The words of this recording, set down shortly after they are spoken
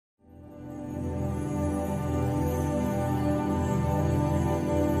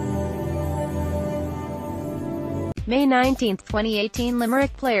May 19, 2018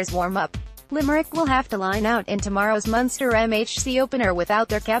 Limerick players warm up. Limerick will have to line out in tomorrow's Munster MHC opener without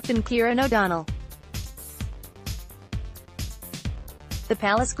their captain Kyran O'Donnell. The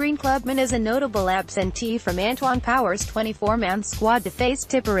Pallasgreen clubman is a notable absentee from Antoin Power's 24-man squad to face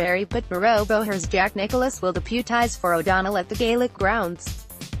Tipperary, but Murroe-Boher's Jack Nicholas will deputise for O'Donnell at the Gaelic Grounds.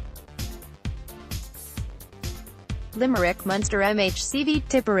 Limerick Munster MHC v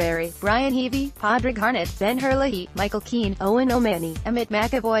Tipperary. Bryan Heavey, Padraig Harnett, Ben Herlihy, Michael Keane, Eoin O'Mahony, Emmet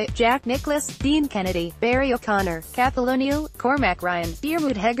McEvoy, Jack Nicholas, Dean Kennedy, Barry O'Connor, Cathal O, Cormac Ryan,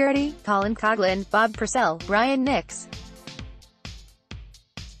 Diarmuid Hegarty, Colin Coughlin, Bob Purcell, Brian Nix.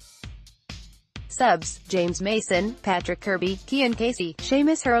 Subs: James Mason, Patrick Kirby, Cian Casey,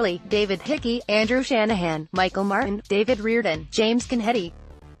 Seamus Herlihy, David Hickey, Andrew Shanahan, Michael Martin, David Reardon, James Kennedy.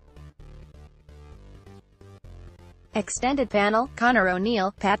 Extended panel: Conor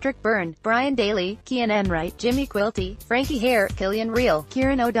O'Neill, Patrick Byrne, Brian Daly, Cian Enright, Jimmy Quilty, Frankie Hare, Killian Reel,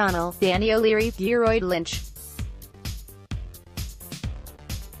 Kieran O'Donnell, Danny O'Leary, Gearoid Lynch.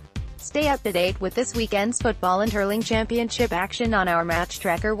 Stay up to date with this weekend's football and hurling championship action on our match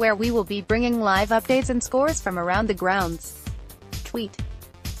tracker, where we will be bringing live updates and scores from around the grounds. Tweet